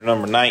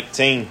Number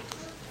 19.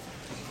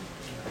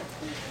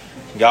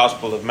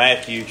 Gospel of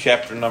Matthew,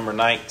 chapter number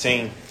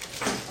 19.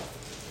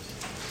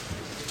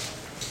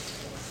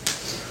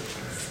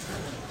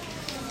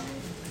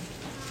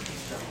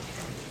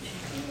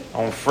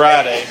 On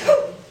Friday,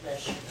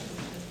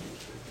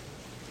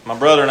 my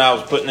brother and I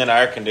was putting in an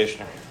air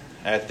conditioner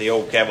at the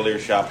old Cavalier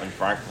shop in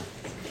Franklin.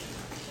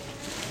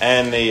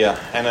 And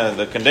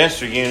the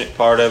condenser unit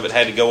part of it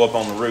had to go up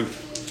on the roof.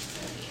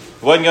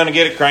 Wasn't going to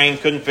get a crane,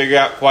 couldn't figure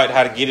out quite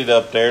how to get it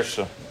up there,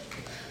 so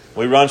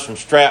we run some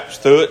straps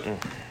through it and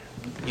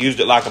used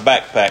it like a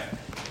backpack.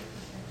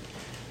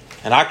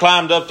 And I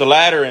climbed up the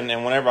ladder, and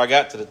whenever I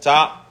got to the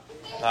top,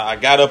 I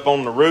got up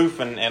on the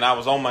roof, and I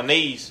was on my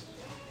knees.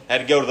 Had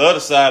to go to the other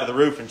side of the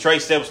roof, and Trey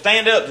said, "Well,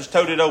 stand up, just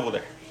tote it over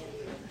there."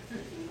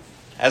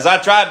 As I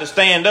tried to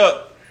stand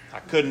up, I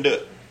couldn't do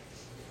it.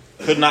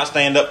 Could not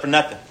stand up for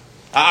nothing.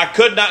 I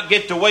could not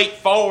get the weight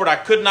forward. I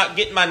could not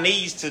get my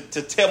knees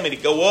to tell me to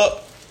go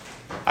up.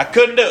 I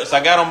couldn't do it, so I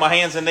got on my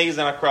hands and knees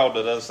and I crawled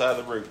to the other side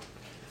of the roof.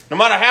 No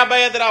matter how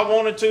bad that I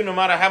wanted to, no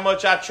matter how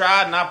much I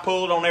tried and I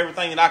pulled on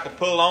everything that I could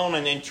pull on,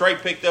 and Trey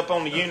picked up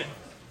on the unit,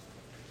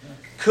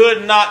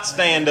 could not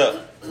stand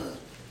up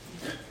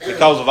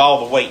because of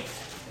all the weight.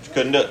 Just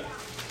couldn't do it.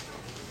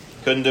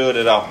 Couldn't do it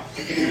at all.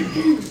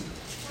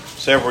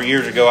 Several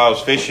years ago, I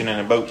was fishing in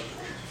a boat,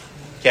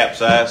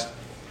 capsized.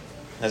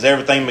 As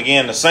everything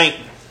began to sink,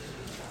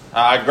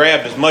 I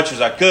grabbed as much as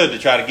I could to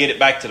try to get it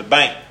back to the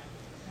bank.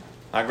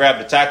 I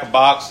grabbed a tackle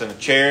box and a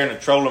chair and a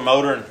trolling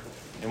motor, and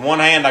in one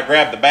hand I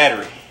grabbed the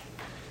battery.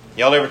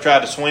 Y'all ever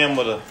tried to swim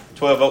with a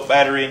 12-volt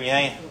battery in your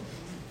hand?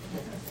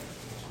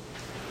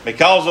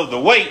 Because of the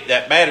weight,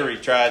 that battery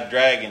tried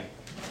dragging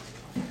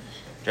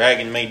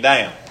me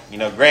down. You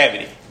know,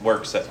 gravity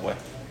works that way.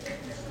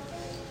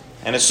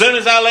 And as soon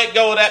as I let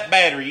go of that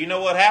battery, you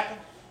know what happened?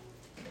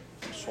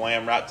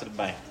 Swam right to the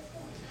bank.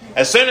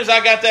 As soon as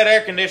I got that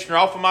air conditioner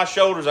off of my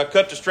shoulders, I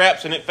cut the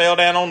straps and it fell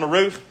down on the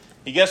roof.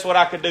 You guess what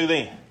I could do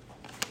then?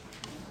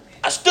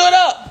 I stood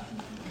up.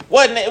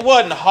 It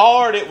wasn't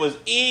hard. It was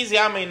easy.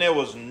 I mean, there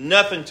was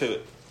nothing to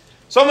it.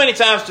 So many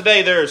times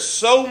today, there is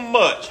so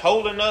much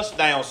holding us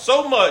down,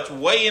 so much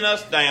weighing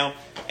us down,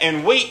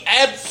 and we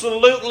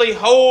absolutely,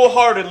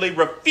 wholeheartedly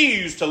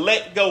refuse to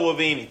let go of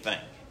anything.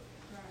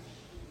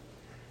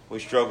 We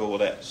struggle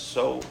with that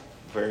so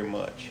very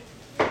much.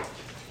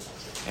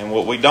 And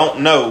what we don't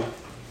know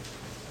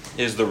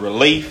is the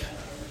relief,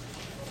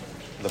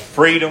 the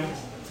freedom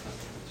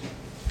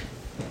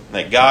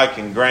that God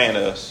can grant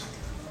us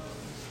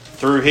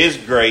through His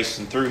grace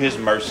and through His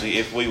mercy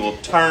if we will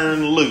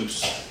turn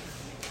loose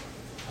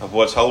of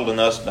what's holding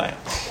us down.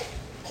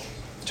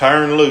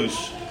 Turn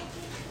loose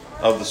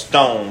of the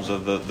stones,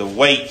 of the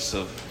weights,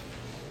 of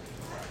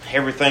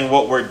everything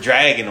what we're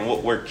dragging and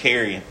what we're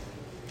carrying.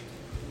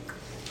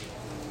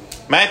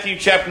 Matthew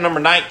chapter number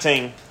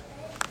 19,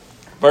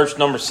 verse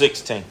number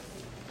 16.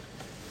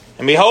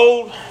 And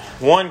behold,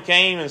 one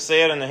came and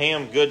said unto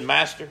him, Good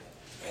master,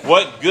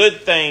 what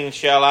good thing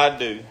shall I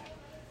do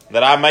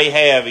that I may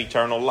have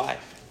eternal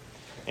life?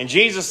 And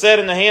Jesus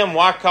said unto him,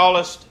 Why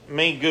callest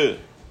me good?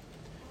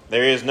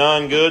 There is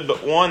none good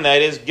but one,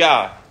 that is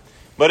God.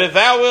 But if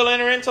thou wilt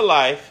enter into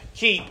life,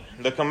 keep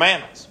the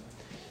commandments.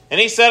 And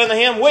he said unto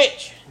him,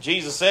 Which?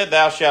 Jesus said,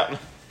 Thou shalt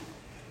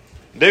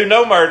do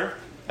no murder,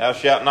 thou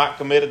shalt not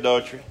commit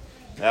adultery,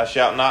 thou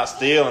shalt not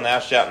steal, and thou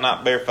shalt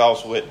not bear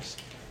false witness.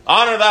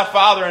 Honor thy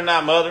father and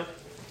thy mother,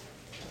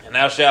 and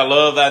thou shalt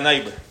love thy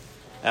neighbor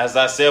as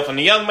thyself. And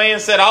the young man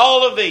said,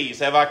 All of these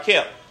have I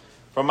kept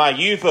from my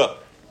youth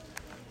up.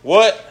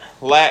 What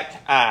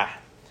lack I?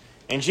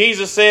 And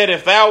Jesus said,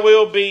 If thou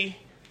wilt be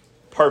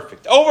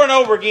perfect. Over and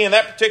over again,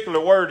 that particular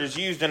word is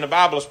used in the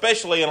Bible,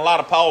 especially in a lot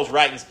of Paul's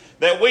writings,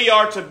 that we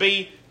are to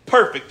be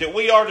perfect, that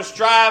we are to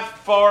strive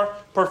for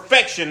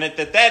perfection,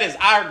 that is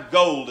our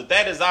goal,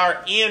 that is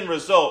our end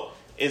result,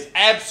 is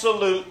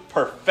absolute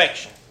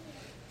perfection.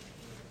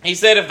 He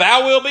said, If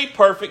thou wilt be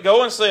perfect,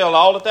 go and sell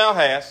all that thou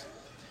hast,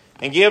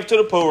 and give to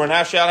the poor, and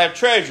thou shalt have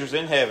treasures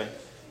in heaven,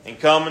 and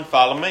come and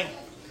follow me.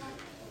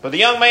 But the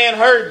young man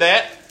heard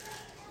that.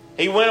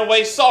 He went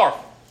away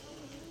sorrowful,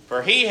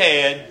 for he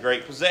had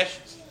great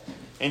possessions.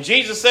 And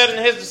Jesus said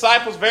unto his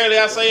disciples, Verily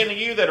I say unto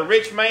you, that a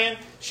rich man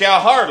shall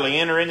hardly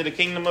enter into the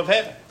kingdom of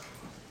heaven.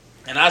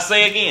 And I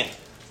say again,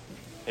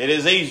 it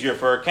is easier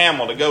for a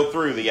camel to go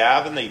through the eye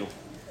of the needle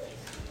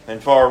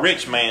than for a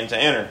rich man to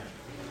enter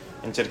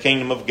into the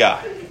kingdom of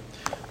God.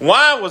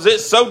 Why was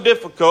it so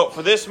difficult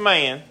for this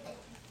man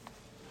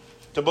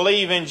to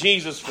believe in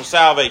Jesus for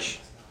salvation?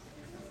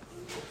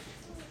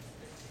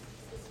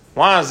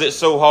 Why is it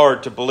so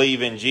hard to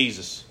believe in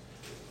Jesus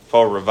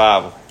for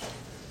revival?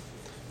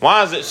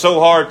 Why is it so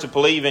hard to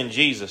believe in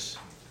Jesus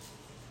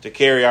to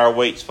carry our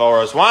weights for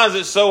us? Why is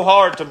it so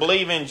hard to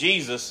believe in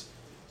Jesus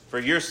for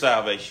your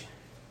salvation?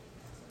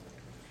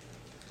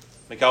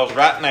 Because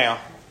right now,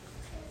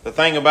 the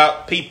thing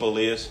about people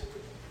is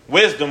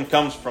wisdom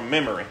comes from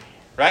memory,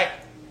 right?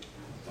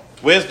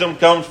 Wisdom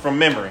comes from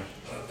memory.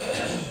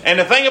 And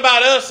the thing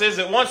about us is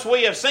that once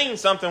we have seen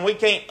something, we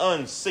can't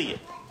unsee it.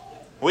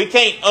 We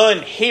can't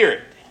unhear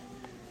it.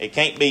 It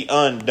can't be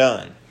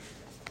undone.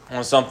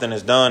 When something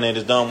is done, it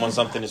is done. When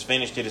something is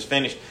finished, it is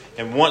finished.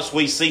 And once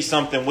we see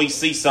something, we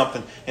see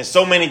something. And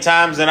so many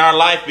times in our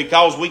life,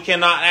 because we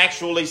cannot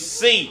actually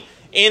see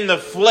in the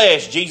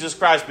flesh Jesus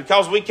Christ,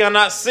 because we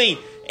cannot see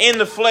in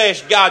the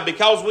flesh God,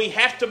 because we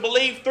have to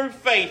believe through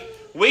faith,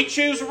 we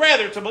choose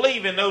rather to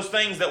believe in those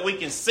things that we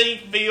can see,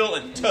 feel,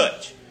 and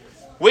touch.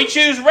 We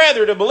choose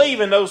rather to believe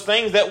in those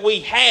things that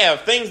we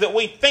have, things that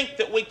we think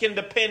that we can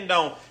depend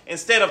on,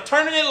 instead of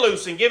turning it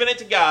loose and giving it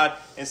to God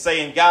and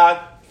saying, God,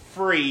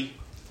 free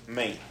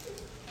me.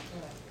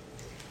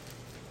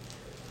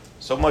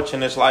 So much in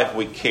this life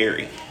we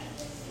carry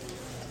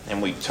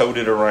and we tote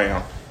it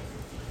around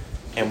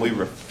and we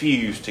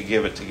refuse to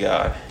give it to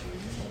God.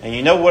 And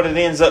you know what it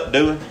ends up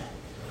doing?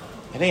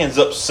 It ends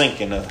up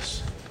sinking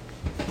us.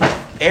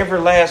 Every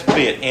last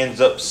bit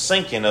ends up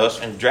sinking us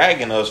and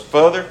dragging us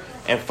further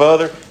and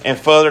further and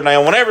further.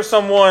 Now, whenever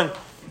someone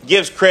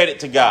gives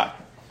credit to God,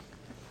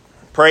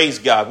 praise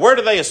God, where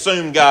do they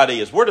assume God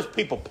is? Where does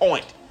people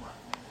point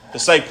to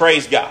say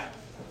praise God?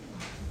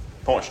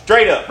 Point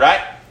straight up,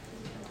 right?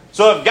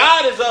 So if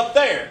God is up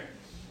there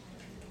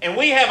and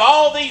we have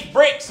all these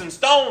bricks and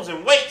stones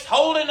and weights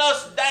holding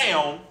us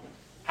down,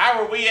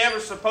 how are we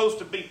ever supposed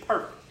to be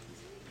perfect?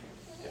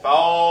 If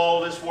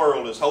all this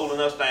world is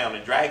holding us down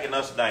and dragging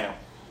us down,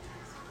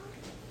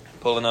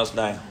 pulling us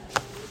down.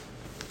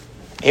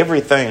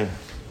 Everything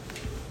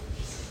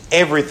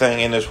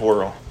in this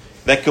world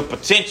that could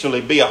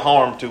potentially be a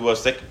harm to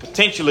us, that could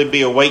potentially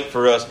be a weight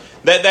for us,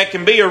 that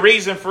can be a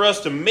reason for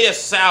us to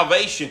miss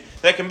salvation,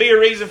 that can be a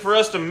reason for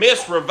us to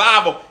miss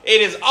revival.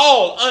 It is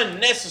all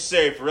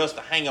unnecessary for us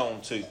to hang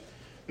on to.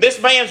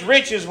 This man's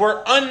riches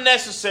were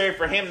unnecessary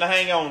for him to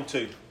hang on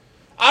to.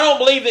 I don't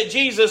believe that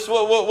Jesus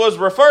was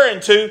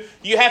referring to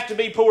you have to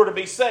be poor to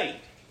be saved.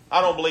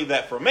 I don't believe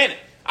that for a minute.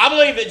 I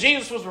believe that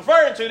Jesus was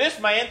referring to this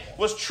man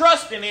was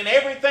trusting in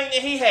everything that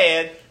he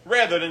had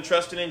rather than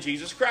trusting in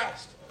Jesus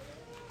Christ.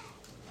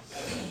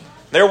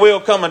 There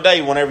will come a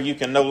day whenever you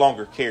can no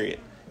longer carry it.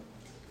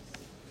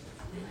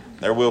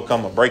 There will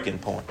come a breaking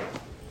point.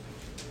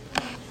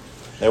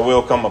 There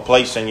will come a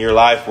place in your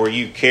life where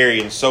you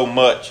carry so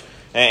much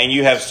and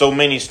you have so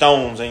many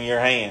stones in your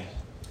hand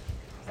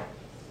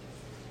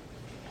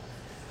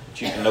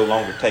that you can no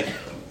longer take it.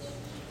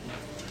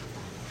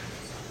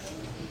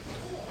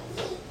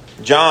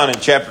 John in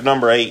chapter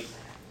number 8.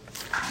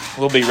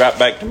 We'll be right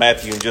back to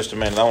Matthew in just a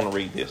minute. I want to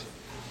read this.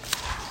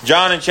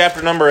 John in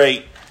chapter number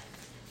 8.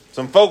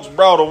 Some folks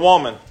brought a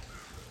woman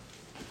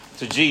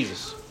to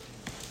Jesus.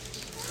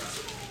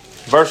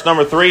 Verse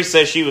number 3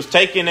 says she was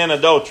taken in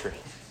adultery.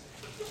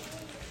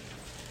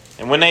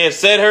 And when they had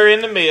set her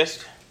in the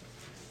midst,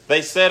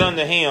 they said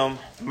unto him,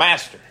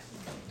 Master,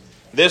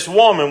 this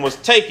woman was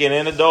taken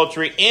in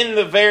adultery in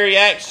the very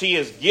act. She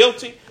is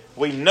guilty.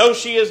 We know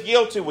she is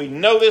guilty. We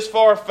know this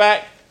for a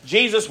fact.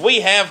 Jesus,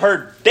 we have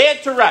her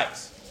dead to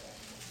rights.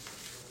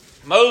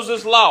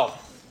 Moses' law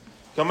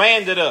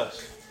commanded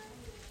us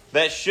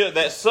that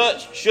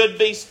such should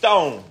be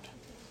stoned.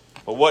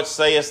 But what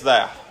sayest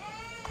thou?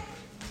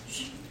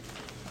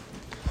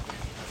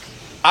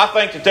 I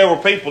think that there were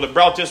people that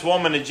brought this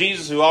woman to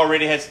Jesus who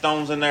already had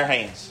stones in their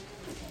hands.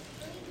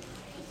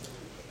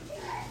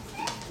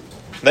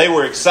 They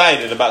were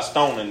excited about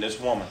stoning this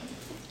woman.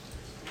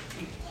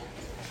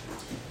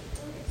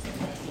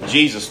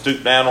 Jesus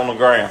stooped down on the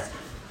ground.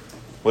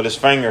 With his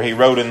finger he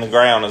wrote in the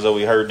ground as though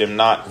he heard them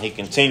not. And he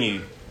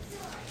continued.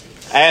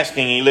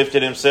 Asking, he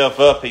lifted himself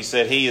up. He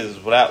said, He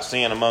is without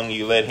sin among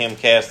you. Let him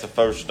cast the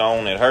first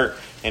stone at her.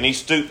 And he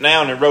stooped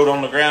down and wrote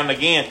on the ground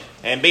again.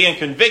 And being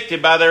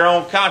convicted by their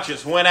own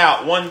conscience, went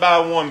out one by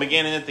one,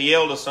 beginning at the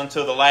eldest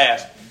until the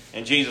last.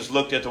 And Jesus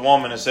looked at the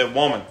woman and said,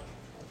 Woman,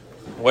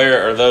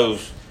 where are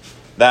those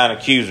thine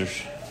accusers?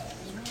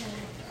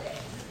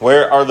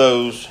 Where are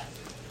those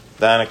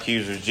thine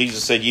accusers?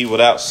 Jesus said, You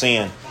without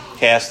sin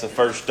cast the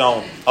first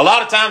stone. A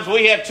lot of times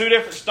we have two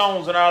different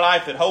stones in our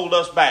life that hold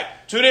us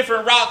back. Two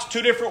different rocks,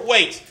 two different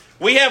weights.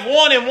 We have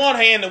one in one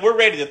hand that we're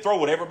ready to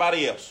throw at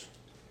everybody else.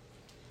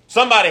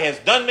 Somebody has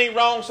done me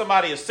wrong.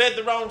 Somebody has said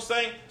the wrong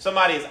thing.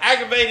 Somebody has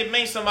aggravated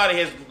me. Somebody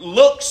has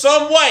looked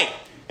some way.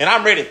 And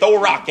I'm ready to throw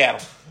a rock at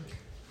them.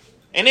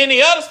 And then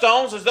the other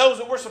stones is those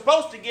that we're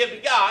supposed to give to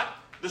God.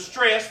 The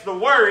stress, the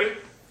worry,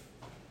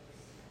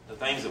 the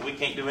things that we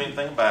can't do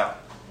anything about.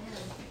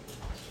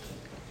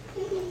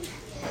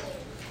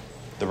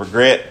 The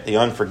regret, the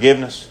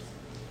unforgiveness,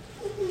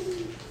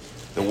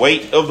 the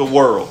weight of the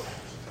world.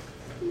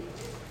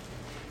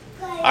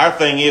 Our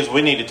thing is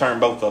we need to turn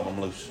both of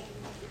them loose.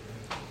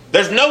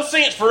 There's no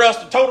sense for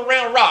us to tote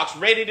around rocks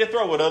ready to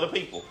throw at other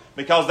people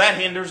because that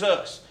hinders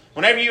us.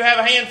 Whenever you have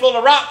a handful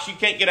of rocks, you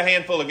can't get a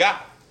handful of God.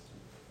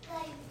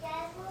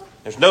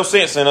 There's no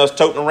sense in us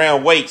toting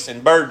around weights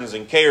and burdens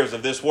and cares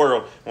of this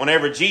world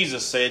whenever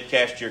Jesus said,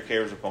 Cast your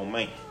cares upon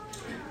me.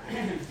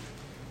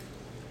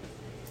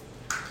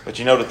 But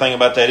you know the thing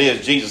about that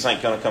is Jesus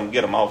ain't going to come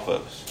get them off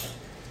of us.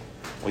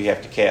 We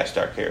have to cast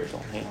our cares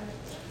on Him.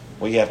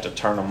 We have to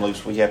turn them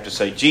loose. We have to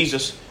say,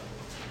 Jesus,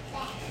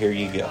 here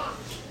you go.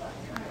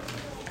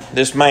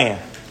 This man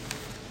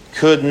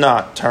could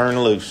not turn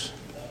loose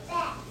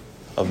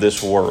of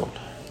this world.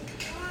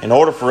 In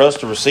order for us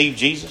to receive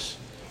Jesus,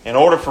 in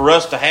order for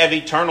us to have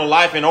eternal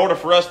life, in order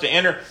for us to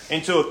enter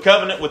into a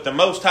covenant with the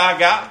Most High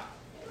God,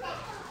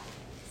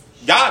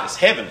 God is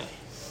heavenly.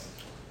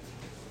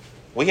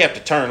 We have to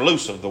turn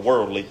loose of the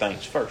worldly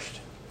things first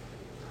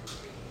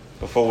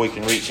before we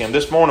can reach Him.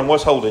 This morning,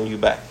 what's holding you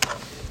back?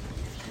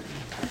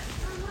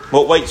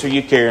 What weights are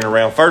you carrying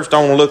around? First, I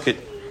want to look at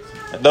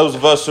those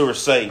of us who are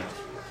saved.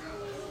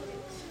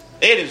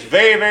 It is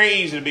very, very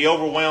easy to be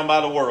overwhelmed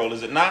by the world,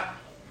 is it not?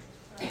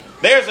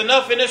 There's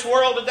enough in this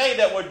world today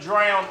that would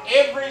drown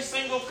every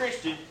single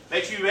Christian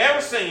that you've ever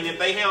seen if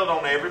they held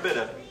on to every bit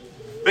of it.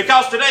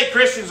 Because today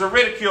Christians are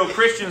ridiculed,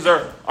 Christians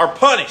are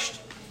punished.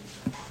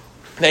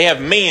 They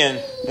have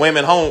men,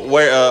 women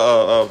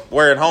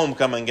wearing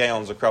homecoming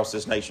gowns across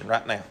this nation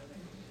right now.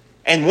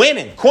 And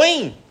winning,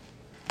 queen.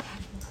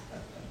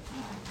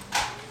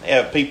 They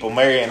have people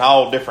marrying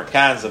all different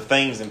kinds of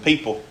things and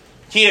people.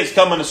 Kids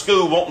coming to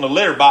school wanting a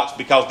litter box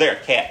because they're a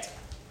cat.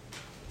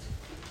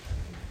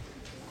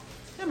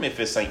 Tell me if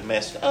this ain't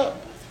messed up.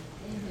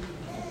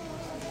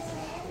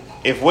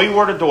 If we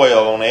were to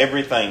dwell on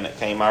everything that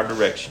came our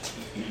direction,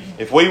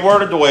 if we were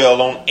to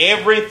dwell on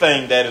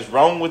everything that is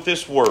wrong with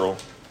this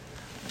world,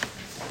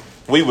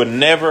 we would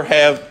never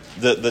have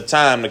the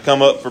time to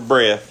come up for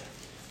breath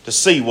to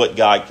see what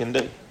God can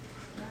do.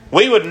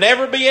 We would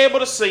never be able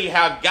to see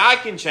how God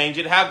can change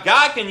it, how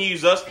God can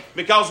use us,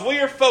 because we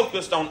are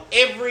focused on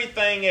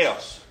everything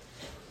else.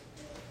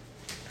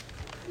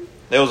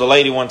 There was a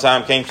lady one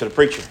time came to the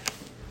preacher.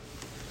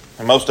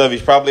 And most of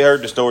you's probably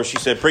heard the story. She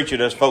said, "Preacher,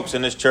 there's folks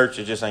in this church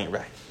that just ain't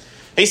right."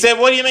 He said,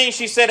 "What do you mean?"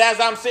 She said, "As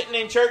I'm sitting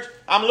in church,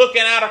 I'm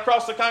looking out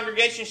across the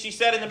congregation." She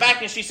said in the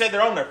back, and she said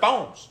they're on their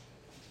phones.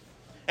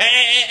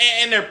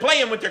 And they're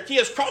playing with their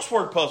kids'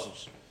 crossword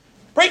puzzles.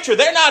 "Preacher,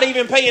 they're not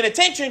even paying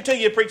attention to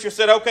you." Preacher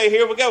said, "Okay,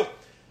 here we go.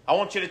 I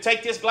want you to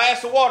take this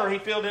glass of water." He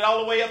filled it all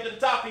the way up to the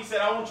top. He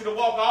said, "I want you to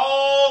walk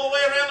all the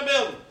way around the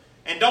building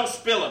and don't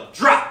spill a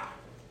drop."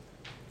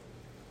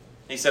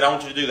 He said, "I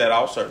want you to do that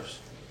all service."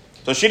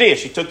 So she did.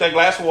 She took that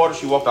glass of water.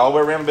 She walked all the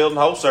way around the building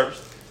the whole service.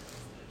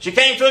 She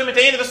came to him at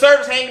the end of the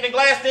service, hanging the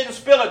glass, didn't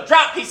spill a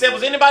drop. He said,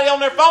 "Was anybody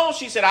on their phone?"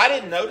 She said, "I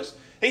didn't notice."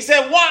 He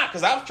said, "Why?"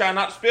 "Because I was trying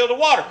not to spill the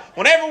water."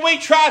 Whenever we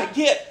try to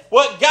get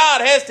what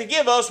God has to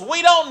give us,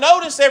 we don't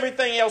notice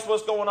everything else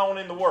what's going on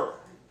in the world.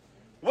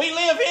 We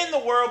live in the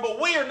world, but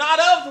we are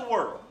not of the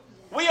world.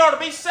 We are to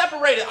be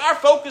separated. Our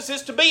focus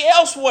is to be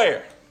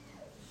elsewhere.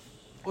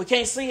 We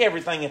can't see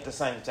everything at the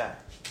same time.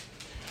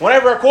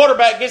 Whenever a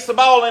quarterback gets the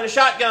ball in a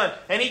shotgun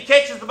and he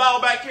catches the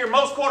ball back here,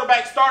 most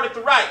quarterbacks start at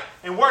the right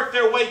and work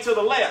their way to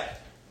the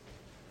left.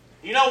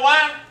 You know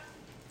why?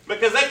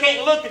 Because they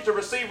can't look at the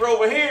receiver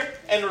over here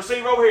and the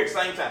receiver over here at the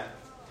same time.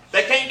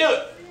 They can't do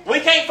it.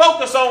 We can't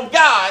focus on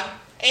God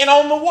and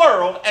on the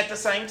world at the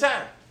same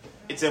time.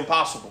 It's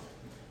impossible.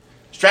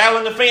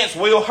 Straddling the fence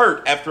will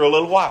hurt after a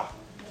little while.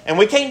 And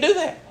we can't do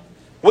that.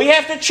 We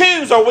have to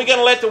choose. Are we going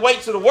to let the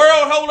weights of the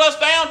world hold us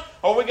down?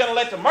 Or are we going to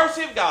let the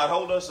mercy of God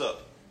hold us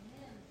up?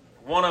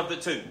 One of the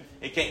two.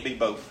 It can't be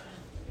both.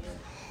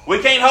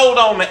 We can't hold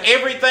on to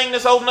everything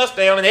that's holding us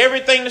down and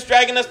everything that's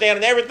dragging us down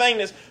and everything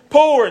that's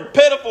poor and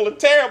pitiful and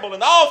terrible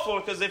and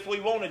awful, because if we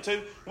wanted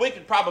to, we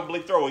could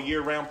probably throw a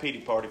year-round pity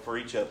party for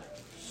each other.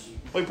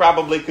 We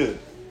probably could.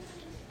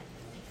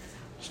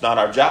 It's not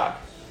our job.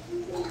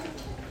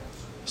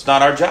 It's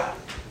not our job.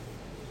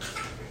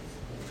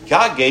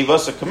 God gave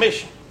us a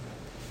commission.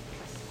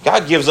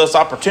 God gives us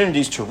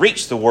opportunities to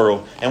reach the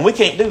world, and we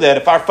can't do that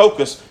if our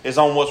focus is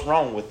on what's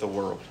wrong with the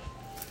world.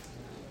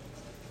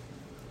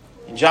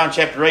 In John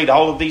chapter 8,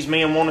 all of these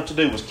men wanted to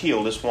do was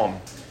kill this woman.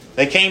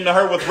 They came to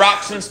her with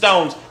rocks and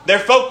stones. Their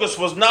focus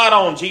was not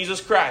on Jesus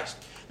Christ.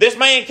 This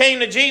man came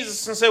to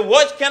Jesus and said,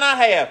 "What can I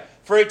have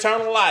for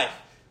eternal life?"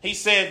 He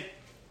said,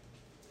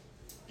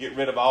 "Get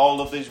rid of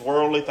all of these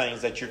worldly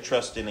things that you're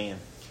trusting in.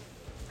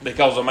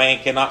 Because a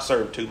man cannot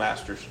serve two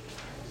masters."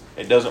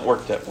 It doesn't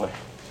work that way.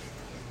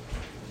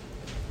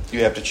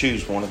 You have to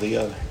choose one or the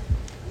other.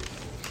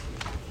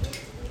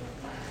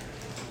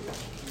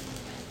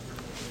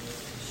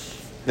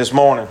 This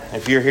morning,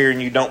 if you're here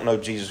and you don't know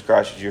Jesus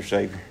Christ as your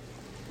Savior,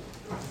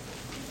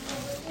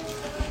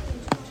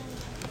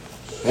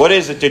 what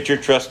is it that you're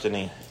trusting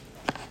in?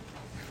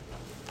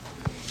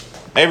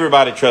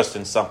 Everybody trusts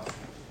in something.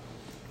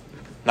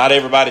 Not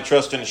everybody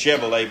trusts in a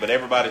Chevrolet, but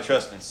everybody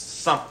trusts in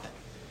something.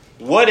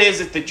 What is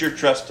it that you're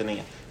trusting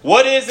in?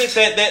 What is it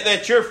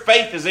that your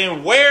faith is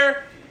in?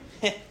 Where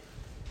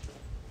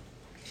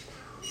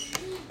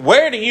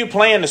do you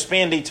plan to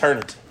spend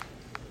eternity?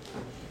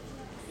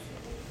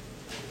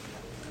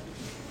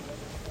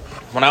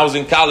 When I was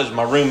in college,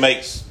 my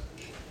roommate's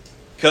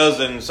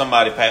cousin,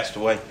 somebody passed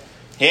away.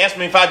 He asked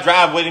me if I'd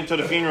drive with him to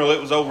the funeral.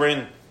 It was over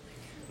in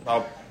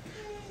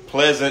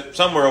Pleasant,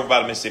 somewhere over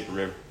by the Mississippi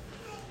River.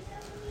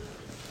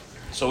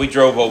 So we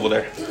drove over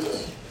there.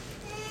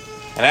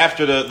 And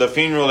after the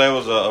funeral, there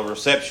was a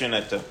reception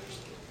at the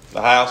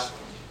house.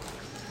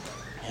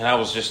 And I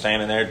was just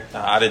standing there.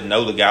 I didn't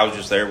know the guy. I was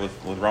just there with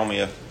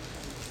Romeo.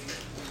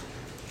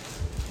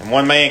 And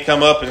one man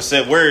come up and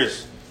said, where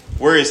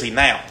is he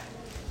now?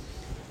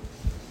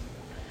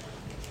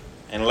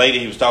 And the lady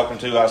he was talking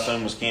to, I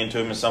assume was kin to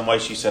him in some way.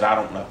 She said, I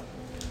don't know.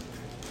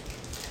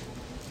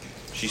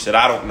 She said,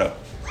 I don't know.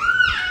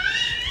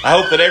 I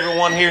hope that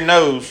everyone here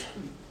knows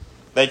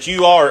that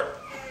you are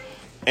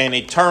an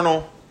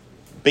eternal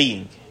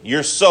being.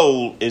 Your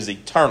soul is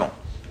eternal.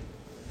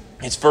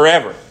 It's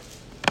forever.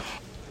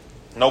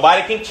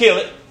 Nobody can kill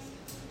it.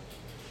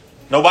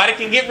 Nobody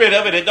can get rid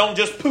of it. It don't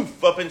just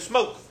poof up in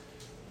smoke.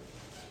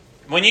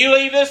 When you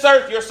leave this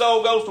earth, your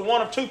soul goes to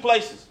one of two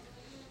places.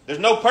 There's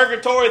no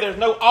purgatory. There's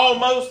no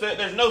almost.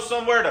 There's no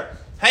somewhere to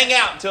hang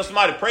out until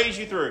somebody prays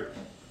you through.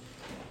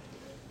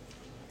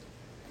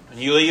 When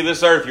you leave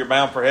this earth, you're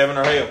bound for heaven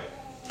or hell.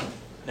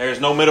 There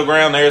is no middle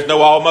ground. There is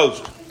no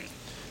almost.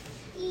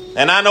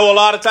 And I know a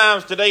lot of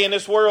times today in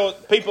this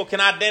world, people can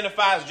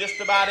identify as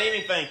just about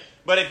anything.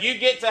 But if you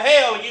get to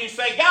hell and you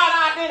say, God,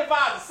 I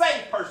identify as a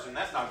saved person,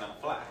 that's not going to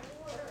fly.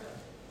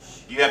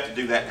 You have to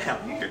do that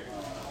down here.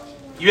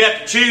 You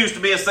have to choose to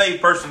be a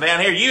saved person down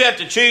here. You have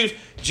to choose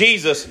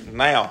Jesus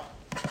now.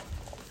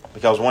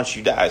 Because once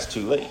you die, it's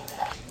too late.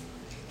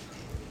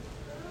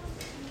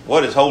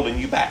 What is holding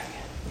you back?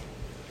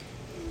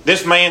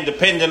 This man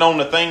depended on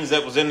the things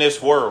that was in this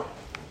world.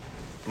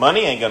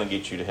 Money ain't going to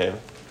get you to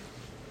heaven.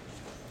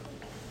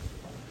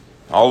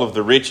 All of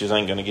the riches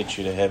ain't going to get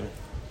you to heaven.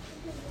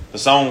 The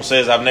song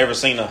says, I've never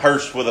seen a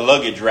hearse with a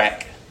luggage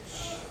rack.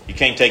 You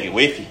can't take it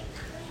with you.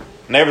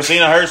 Never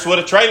seen a hearse with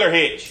a trailer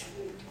hitch.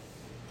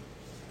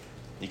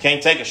 You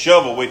can't take a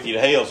shovel with you to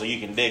hell so you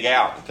can dig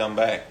out and come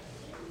back.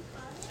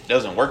 It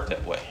doesn't work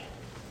that way.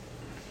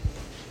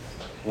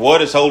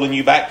 What is holding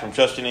you back from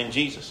trusting in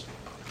Jesus?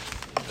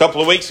 A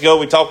couple of weeks ago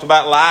we talked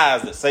about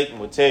lies that Satan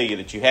would tell you,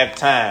 that you have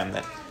time,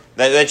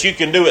 that you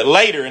can do it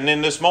later. And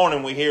then this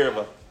morning we hear of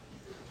a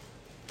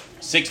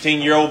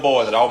 16-year-old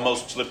boy that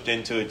almost slipped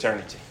into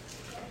eternity.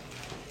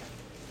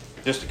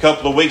 Just a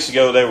couple of weeks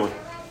ago, there were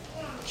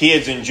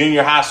kids in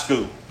junior high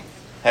school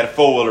had a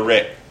four-wheeler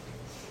wreck.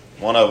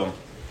 One of them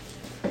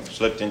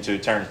slipped into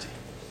eternity.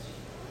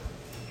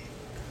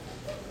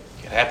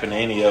 It could happen to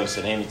any of us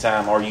at any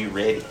time. Are you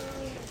ready?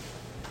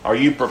 Are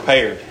you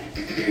prepared?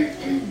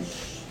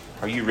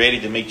 Are you ready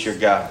to meet your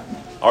God?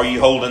 Are you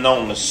holding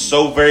on to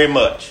so very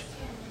much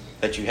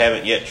that you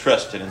haven't yet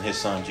trusted in His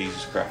Son,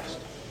 Jesus Christ?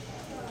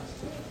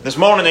 This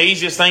morning, the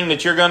easiest thing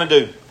that you're going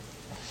to do,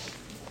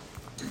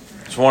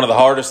 it's one of the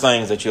hardest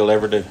things that you'll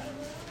ever do,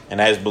 and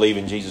that is believe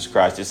in Jesus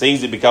Christ. It's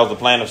easy because the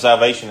plan of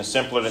salvation is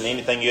simpler than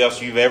anything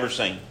else you've ever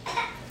seen.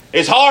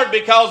 It's hard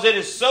because it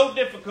is so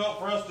difficult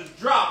for us to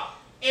drop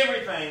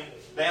everything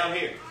down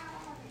here.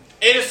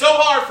 It is so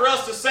hard for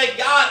us to say,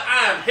 God,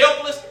 I am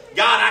helpless.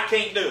 God, I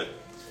can't do it.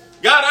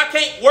 God, I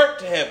can't work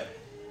to heaven.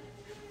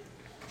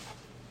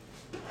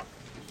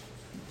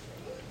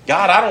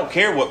 God, I don't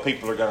care what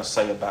people are going to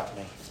say about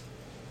me.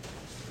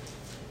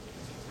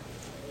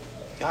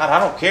 God, I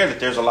don't care that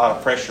there's a lot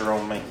of pressure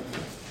on me.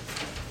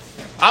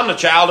 I'm the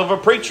child of a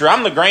preacher.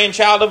 I'm the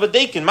grandchild of a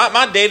deacon.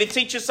 My daddy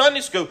teaches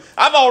Sunday school.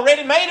 I've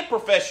already made a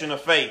profession of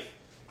faith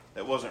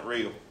that wasn't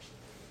real.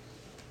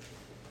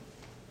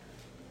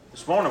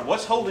 This morning,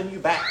 what's holding you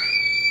back?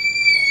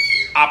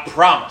 I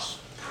promise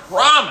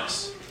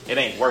it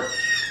ain't worth it.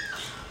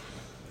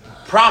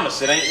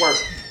 Promise it ain't worth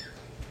it.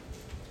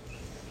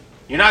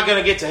 You're not going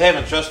to get to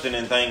heaven trusting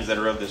in things that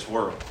are of this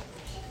world.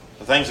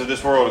 The things of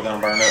this world are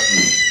going to burn up.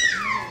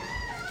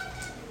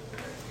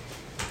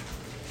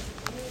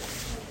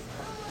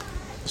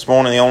 This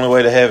morning, the only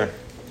way to heaven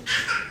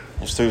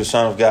is through the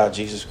Son of God,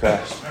 Jesus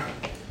Christ.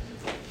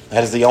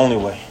 That is the only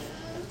way.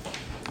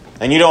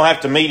 And you don't have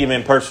to meet Him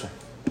in person,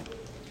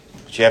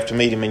 but you have to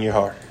meet Him in your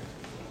heart.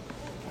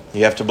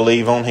 You have to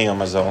believe on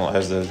Him as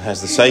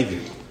the Savior.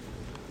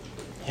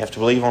 You have to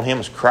believe on Him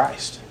as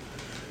Christ.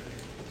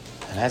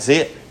 And that's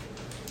it.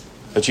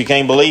 But you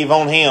can't believe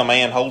on Him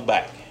and hold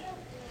back.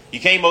 You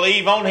can't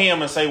believe on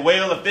Him and say,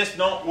 well, if this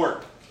don't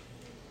work.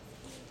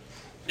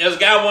 There was a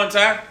guy one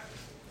time.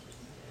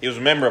 He was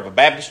a member of a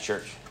Baptist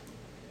church.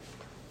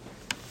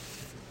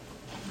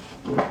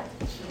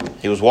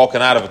 He was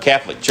walking out of a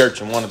Catholic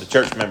church and one of the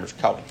church members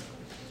caught him.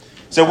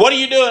 He said, what are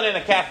you doing in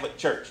a Catholic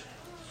church?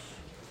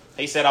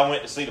 He said, I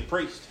went to see the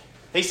priest.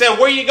 He said,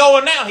 where are you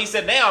going now? He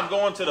said, now I'm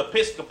going to the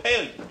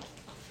Episcopalian. He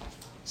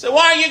said,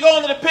 why are you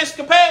going to the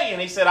Episcopalian?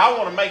 He said, I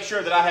want to make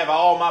sure that I have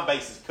all my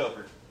bases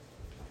covered.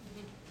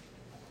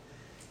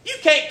 You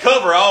can't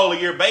cover all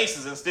of your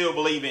bases and still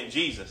believe in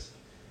Jesus.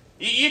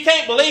 You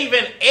can't believe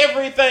in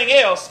everything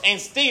else and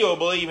still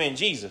believe in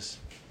Jesus.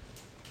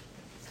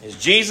 It's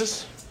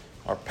Jesus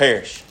or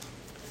perish.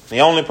 The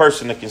only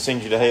person that can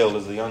send you to hell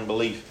is the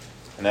unbelief,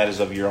 and that is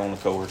of your own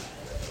accord.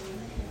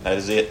 That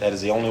is it. That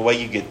is the only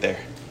way you get there.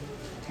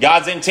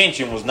 God's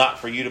intention was not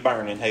for you to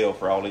burn in hell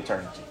for all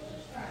eternity.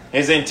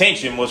 His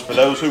intention was for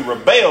those who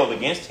rebelled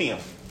against Him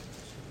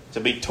to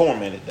be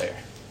tormented there.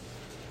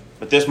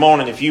 But this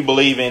morning, if you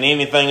believe in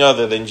anything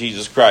other than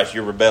Jesus Christ,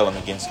 you're rebelling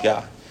against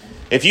God.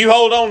 If you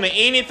hold on to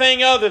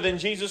anything other than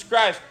Jesus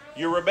Christ,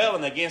 you're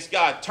rebelling against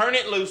God. Turn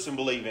it loose and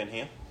believe in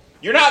Him.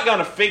 You're not going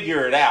to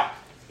figure it out.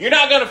 You're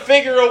not going to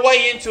figure a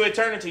way into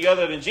eternity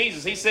other than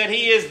Jesus. He said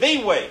He is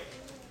the way.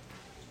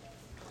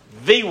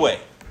 The way.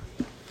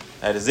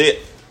 That is it.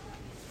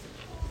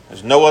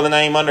 There's no other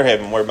name under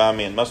heaven whereby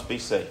men must be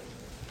saved.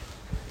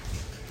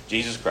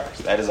 Jesus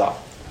Christ. That is all.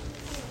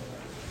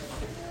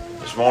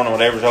 This morning,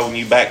 whatever's holding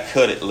you back,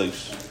 cut it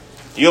loose.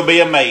 You'll be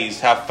amazed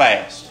how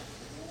fast,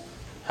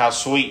 how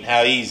sweet,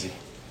 how easy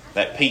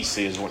that peace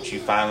is once you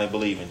finally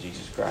believe in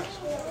Jesus Christ.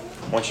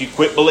 Once you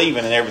quit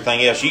believing in everything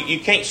else, you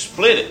can't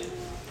split it.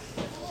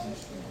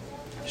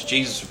 It's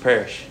Jesus or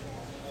perish.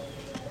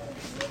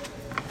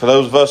 For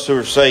those of us who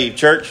are saved,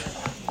 church,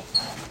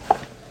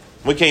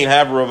 we can't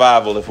have a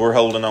revival if we're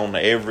holding on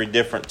to every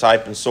different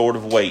type and sort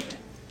of weight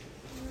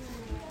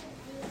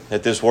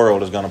that this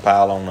world is going to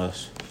pile on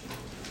us.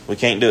 We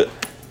can't do it.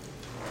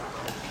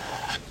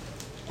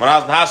 When I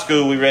was in high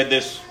school, we read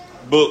this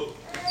book.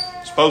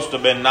 It's supposed to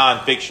have been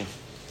nonfiction.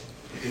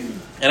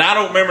 And I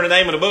don't remember the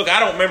name of the book. I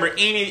don't remember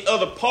any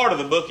other part of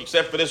the book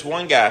except for this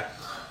one guy.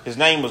 His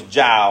name was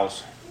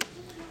Giles.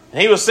 And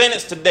he was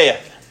sentenced to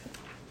death.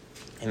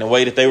 And the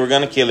way that they were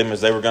going to kill him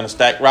is they were going to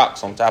stack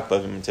rocks on top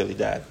of him until he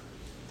died.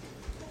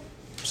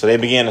 So they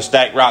began to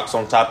stack rocks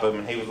on top of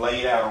him, and he was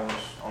laid out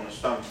on his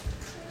stomach.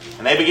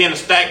 And they began to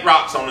stack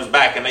rocks on his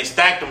back, and they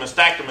stacked them and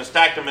stacked them and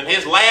stacked them. And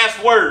his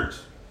last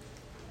words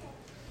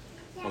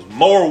was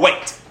more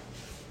weight.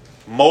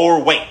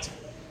 More weight.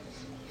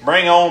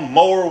 Bring on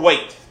more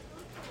weight.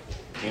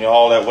 You know,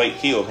 all that weight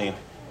killed him.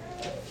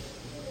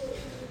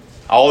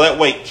 All that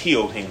weight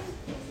killed him.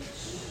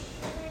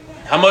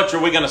 How much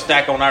are we going to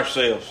stack on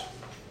ourselves?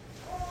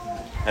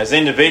 As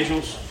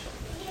individuals?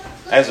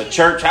 As a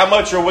church? How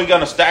much are we going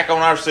to stack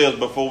on ourselves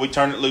before we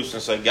turn it loose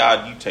and say,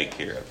 God, you take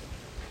care of it.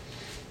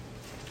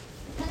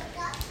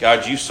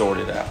 God, you sort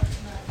it out.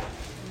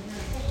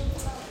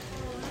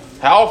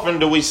 How often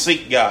do we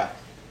seek God?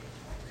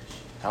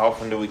 How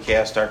often do we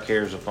cast our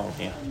cares upon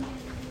Him?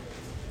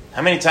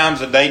 How many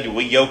times a day do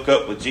we yoke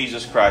up with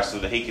Jesus Christ so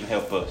that He can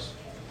help us?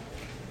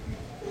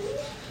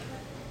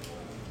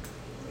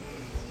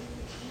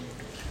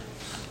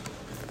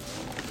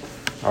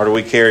 Or do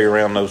we carry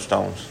around those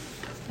stones?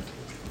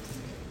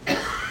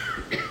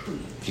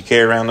 If you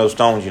carry around those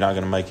stones, you're not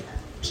going to make it.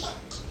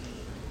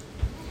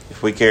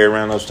 If we carry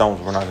around those stones,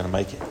 we're not going to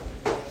make it.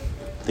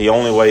 The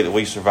only way that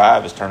we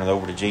survive is turn it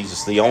over to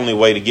Jesus. The only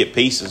way to get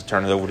peace is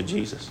turn it over to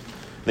Jesus.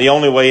 The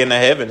only way into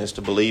heaven is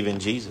to believe in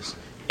Jesus.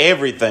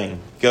 Everything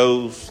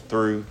goes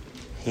through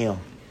Him.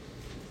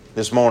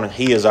 This morning,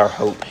 He is our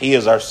hope. He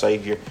is our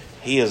Savior.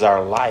 He is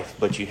our life,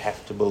 but you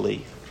have to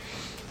believe.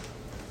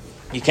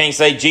 You can't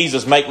say,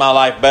 Jesus, make my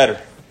life better,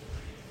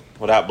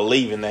 without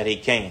believing that He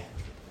can.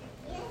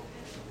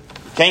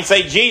 You can't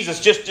say, Jesus,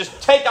 just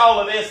take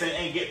all of this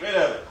and get rid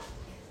of it,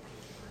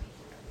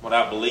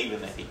 without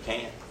believing that He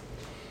can.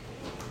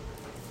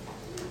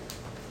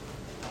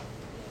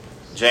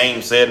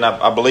 James said, and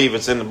I believe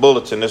it's in the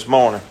bulletin this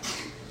morning.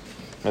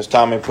 Miss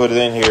Tommy put it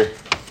in here.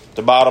 At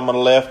the bottom of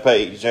the left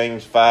page,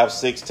 James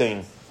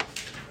 5:16.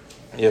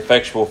 The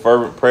effectual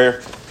fervent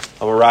prayer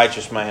of a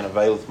righteous man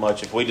availeth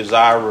much. If we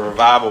desire a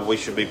revival, we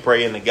should be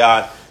praying to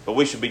God, but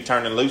we should be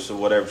turning loose of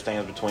whatever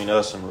stands between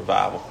us and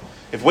revival.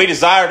 If we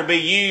desire to be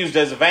used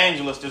as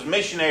evangelists, as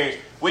missionaries,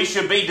 we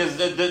should be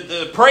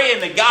praying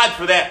to God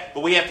for that,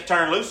 but we have to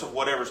turn loose of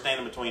whatever's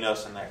standing between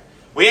us and there.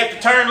 We have to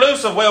turn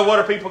loose of, well, what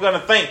are people going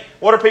to think?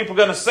 What are people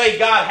going to say?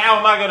 God, how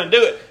am I going to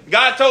do it?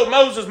 God told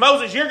Moses,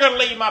 Moses, you're going to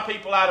lead my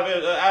people out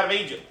of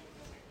Egypt.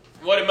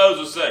 What did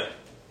Moses say?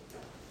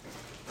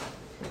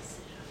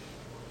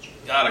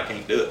 God, I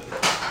can't do it.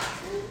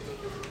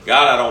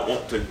 God, I don't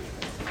want to.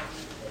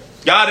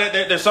 God,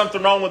 there's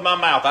something wrong with my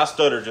mouth. I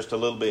stutter just a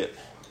little bit.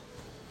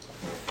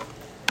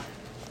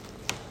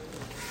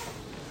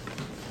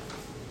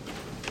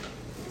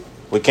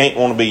 We can't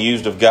want to be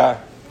used of God.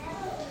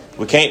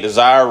 We can't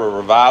desire a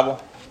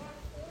revival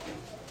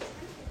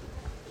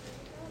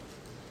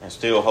and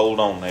still hold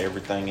on to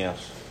everything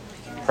else.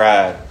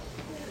 Pride,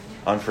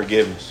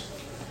 unforgiveness,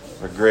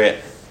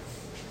 regret,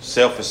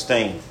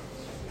 self-esteem,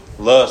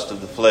 lust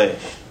of the flesh.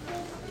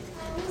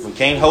 We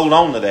can't hold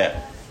on to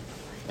that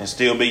and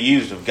still be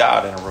used of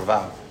God in a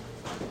revival.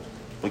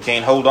 We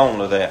can't hold on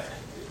to that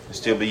and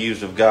still be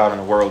used of God in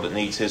a world that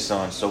needs His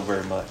Son so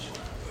very much.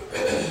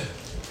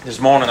 This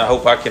morning, I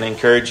hope I can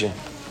encourage you.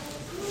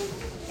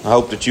 I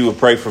hope that you would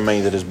pray for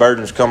me that as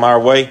burdens come our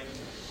way,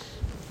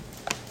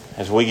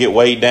 as we get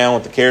weighed down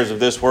with the cares of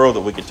this world,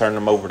 that we can turn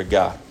them over to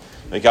God.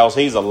 Because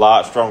He's a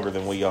lot stronger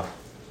than we are.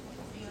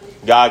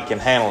 God can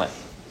handle it.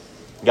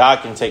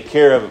 God can take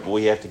care of it, but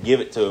we have to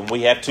give it to Him.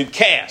 We have to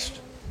cast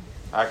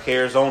our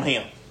cares on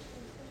Him.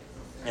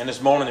 And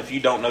this morning, if you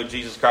don't know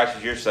Jesus Christ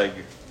as your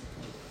Savior,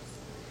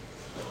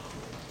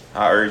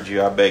 I urge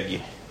you, I beg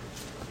you,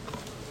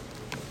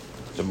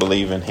 to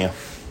believe in Him.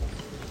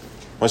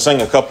 We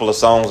sing a couple of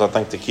songs. I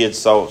think the kids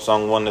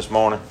sung one this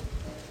morning.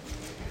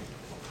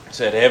 It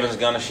said, heaven's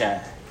gonna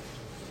shine.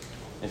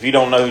 If you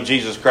don't know who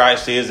Jesus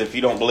Christ is, if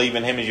you don't believe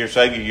in Him as your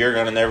Savior, you're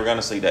never going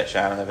to see that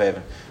shining of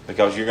heaven,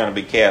 because you're going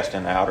to be cast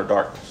into outer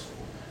darkness,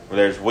 where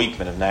there's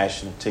weeping of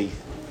gnashing of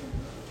teeth,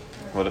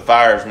 where the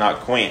fire is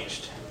not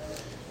quenched,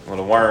 Well,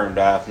 the worm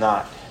dieth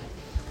not.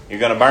 You're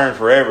going to burn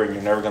forever, and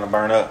you're never going to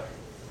burn up.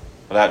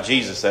 Without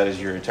Jesus, that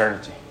is your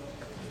eternity.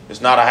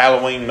 It's not a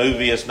Halloween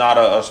movie. It's not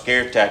a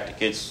scare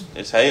tactic.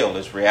 It's hell.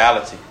 It's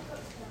reality.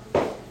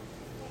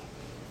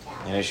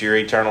 And it's your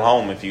eternal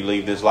home if you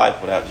leave this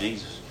life without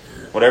Jesus.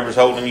 Whatever's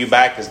holding you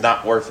back is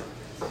not worth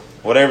it.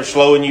 Whatever's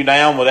slowing you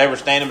down,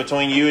 whatever's standing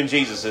between you and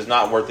Jesus is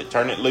not worth it.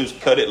 Turn it loose,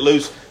 cut it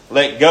loose,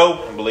 let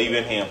go, and believe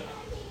in Him.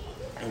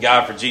 And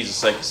God, for Jesus'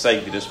 sake,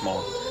 save you this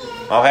morning.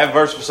 I'll have a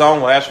verse of song.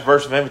 We'll ask for a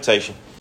verse of invitation.